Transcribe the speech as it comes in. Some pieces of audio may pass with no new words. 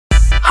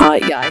Hi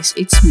guys,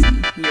 it's me,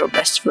 your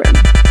best friend.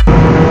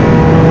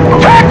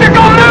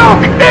 Tactical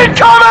nuke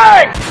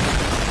incoming!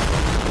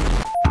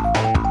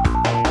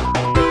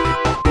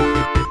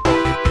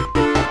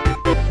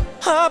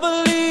 I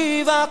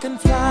believe I can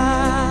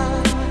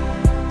fly.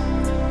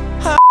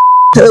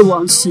 Who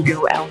wants to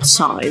go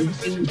outside?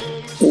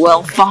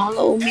 Well,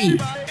 follow me.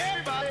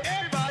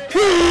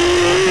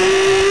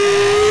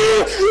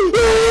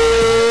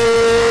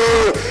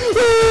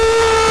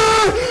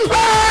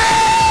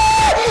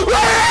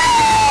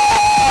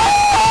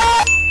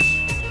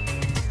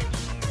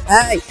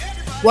 Hey,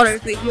 what do you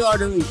think you are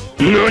doing?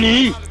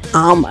 NANI?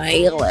 I'm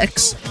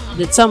Alex.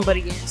 Did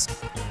somebody ask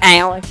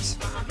Alex?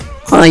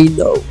 I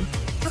know.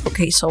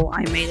 Okay, so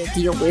I made a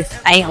deal with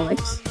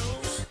Alex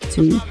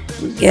to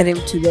get him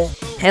to the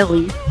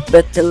heli,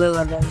 but the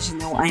little does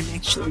know I'm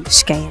actually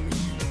scamming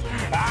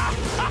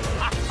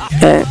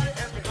him.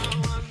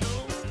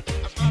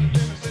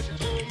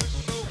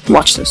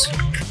 Watch this.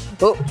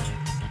 Oh.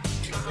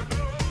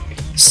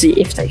 See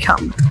if they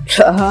come.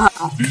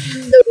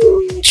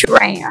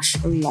 Trash.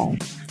 No.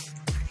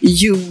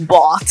 You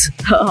bot.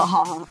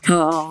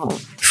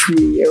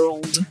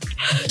 3-year-old.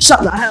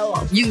 Shut the hell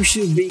up. You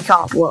should be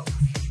caught. Well,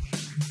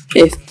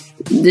 if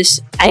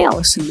this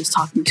Allison is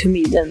talking to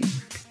me, then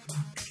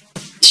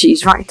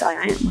she's right. I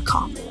am a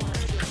cop.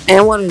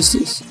 And what is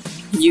this?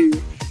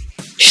 You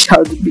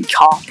should be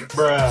caught.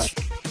 Bruh.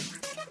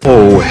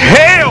 Oh,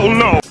 hell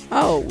no!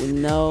 Oh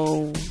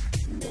no.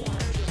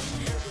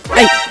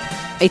 Hey,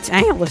 it's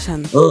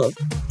Allison.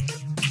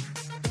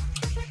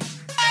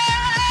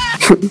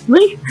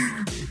 Me?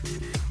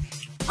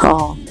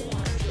 Oh.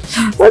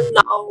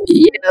 No.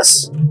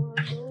 Yes.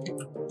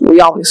 We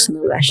always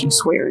know that she's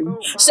swearing.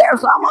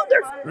 Seriously, I'm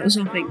under or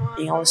something.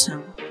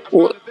 Allison.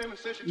 What?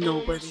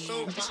 Nobody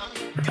is.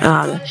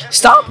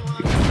 Stop!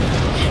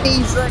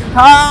 He's a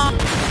cop!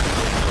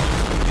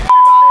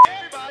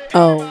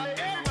 Oh.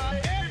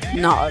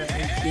 Not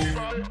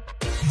again.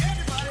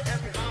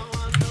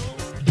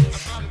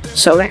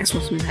 So that's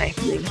what's been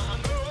happening.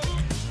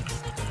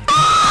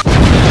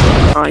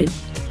 Right.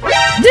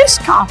 This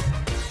cop!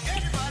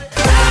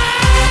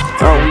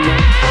 Oh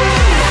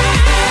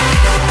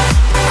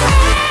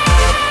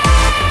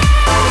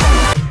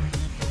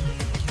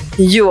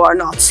no. You are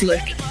not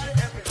slick.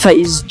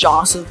 Face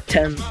Joseph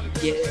 10.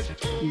 Yeah,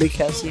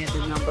 because he had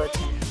the number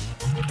 10.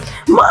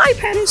 My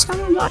pen is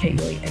coming out.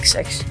 Haley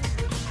XX.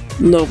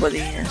 Nobody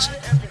has.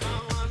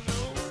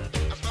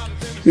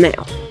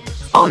 Now,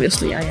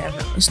 obviously I have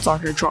a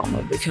starter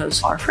drama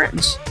because our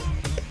friends.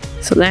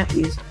 So that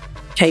means,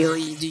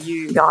 Kaylee, do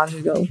you gotta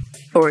go?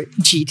 Or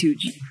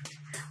G2G?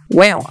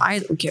 Well, I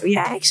don't care.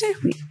 Yeah,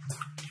 exactly.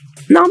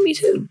 Not me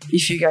too.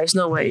 If you guys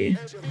know where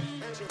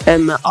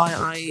MII-Kaylee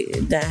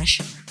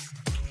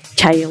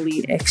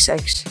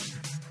XX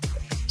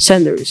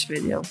send her this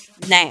video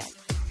now.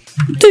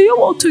 Do you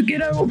want to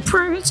get out of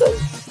prison?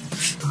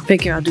 I'm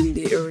thinking about doing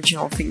the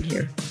original thing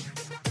here.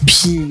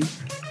 P.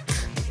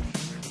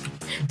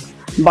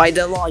 By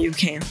the law, you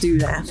can't do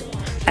that.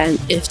 And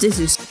if this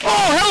is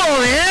Oh,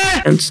 hello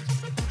there!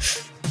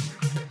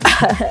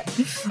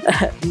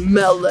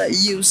 Mella,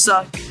 you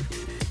suck.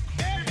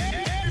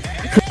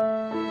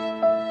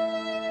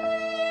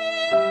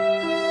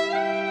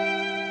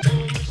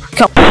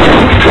 Come.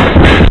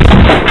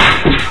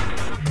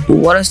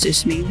 What does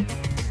this mean?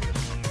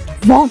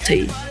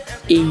 Monty,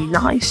 a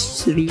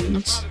nice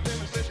means.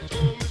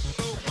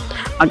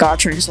 I gotta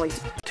translate.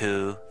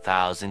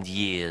 2,000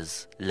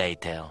 years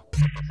later.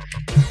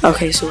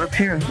 Okay, so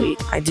apparently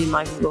I did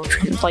my Google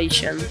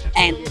translation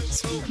and it is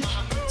Swedish.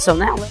 So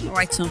now let me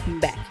write something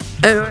back.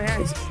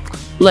 Guys,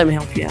 let me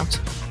help you out.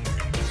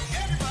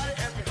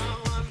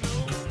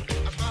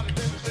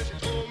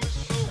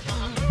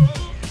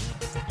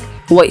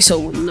 Wait,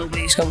 so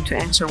nobody's going to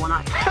answer when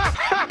I...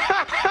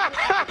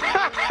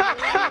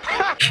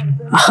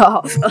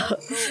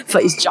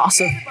 Face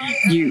Joseph,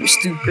 you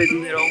stupid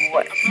little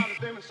boy.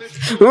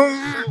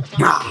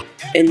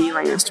 Any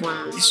last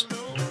words?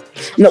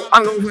 No,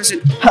 I'm going to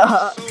listen.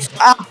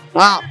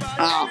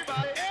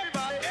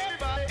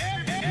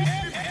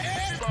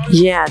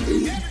 Yeah,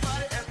 dude.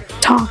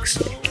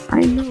 Toxic.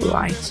 I know,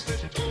 right?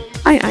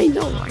 I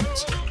know,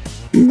 right?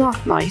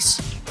 Not nice.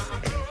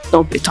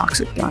 Don't be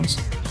toxic, guys.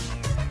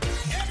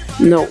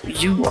 No,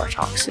 you are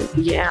toxic.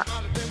 Yeah.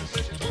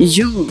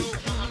 You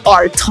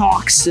are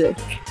toxic.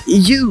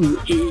 You.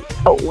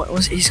 Oh, what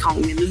was he's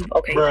calling me a noob?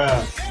 Okay.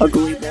 Bruh.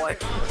 Ugly boy.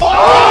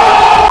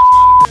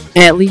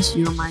 At least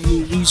you're my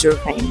new user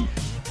fan.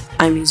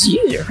 I'm his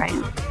user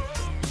fan.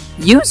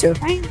 User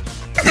fan?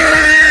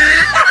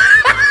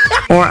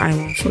 Or I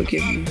won't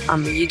forgive you. I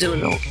mean, you don't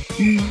know.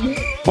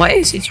 What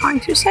is he trying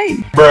to say?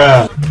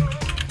 Bruh.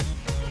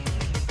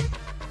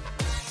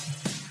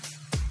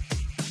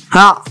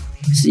 Ha!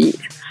 See,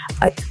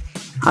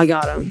 I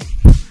got him.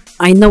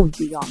 I know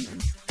you got him.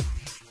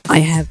 I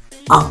have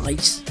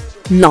eyes,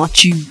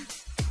 not you.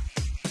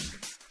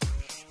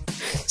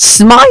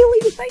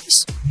 Smiley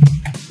face.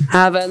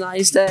 Have a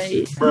nice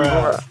day.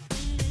 Bruh.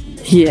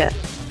 Yeah,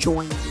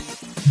 join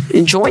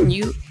me. Join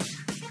you.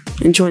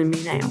 And join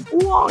me now.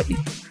 Why?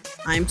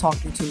 I am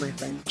talking to my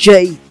friend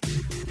Jay.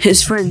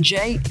 His friend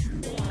Jay?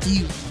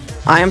 You.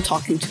 I am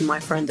talking to my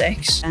friend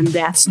X. And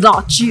that's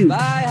not you.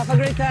 Bye, have a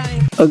great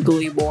time.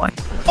 Ugly boy.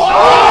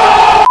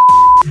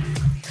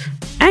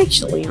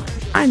 Actually,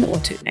 I know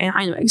what to do. And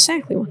I know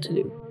exactly what to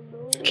do.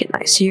 Okay,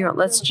 nice. Here,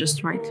 let's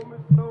just write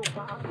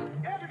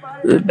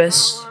the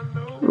best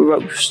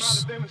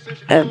roasts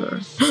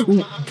ever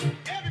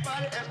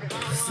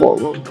for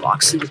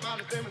Roblox.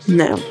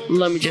 Now,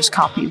 let me just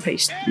copy and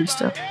paste this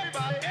stuff.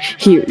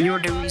 Here, you're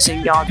the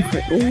reason God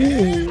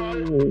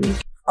created.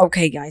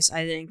 Okay, guys,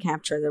 I didn't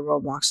capture the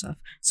Roblox stuff,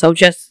 so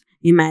just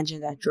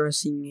imagine that you're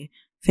seeing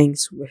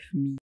things with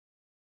me.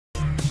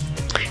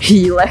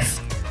 He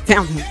left.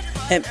 Found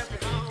him.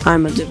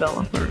 I'm a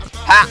developer.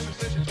 Ha!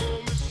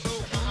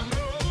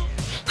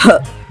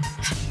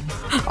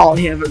 All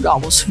he ever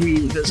got was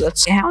 3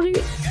 visits. How do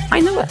you? I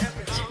know it.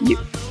 You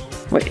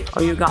wait.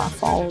 Oh, you gotta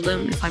follow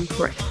them if I'm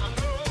correct.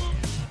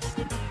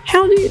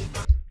 How do you?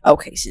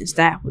 Okay, since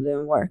that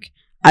didn't work,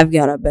 I've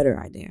got a better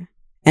idea,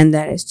 and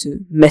that is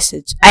to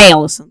message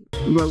Allison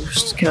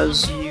roast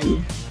because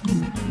you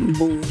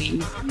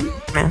bully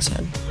I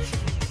said.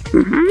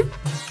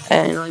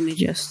 And let me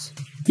just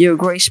your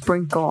gray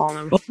sprinkle on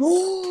him.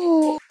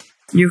 Oh,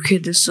 your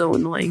kid is so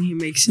annoying. He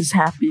makes his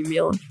Happy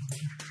Meal.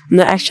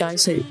 No, actually,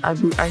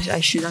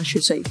 I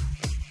should say,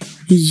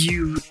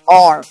 you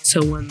are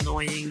so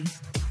annoying.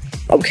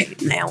 Okay,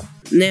 now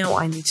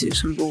I need to do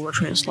some Google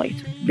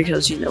Translate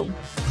because you know,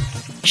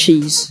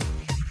 she's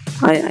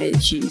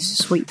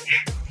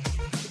Swedish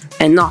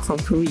and not from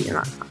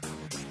Korea.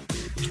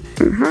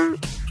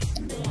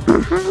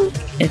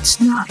 It's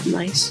not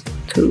nice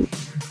to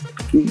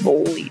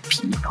bully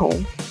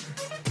people.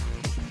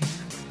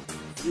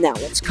 Now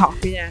let's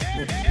copy that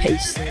and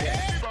paste it.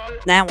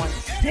 Now I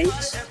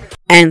paste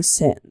and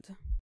send.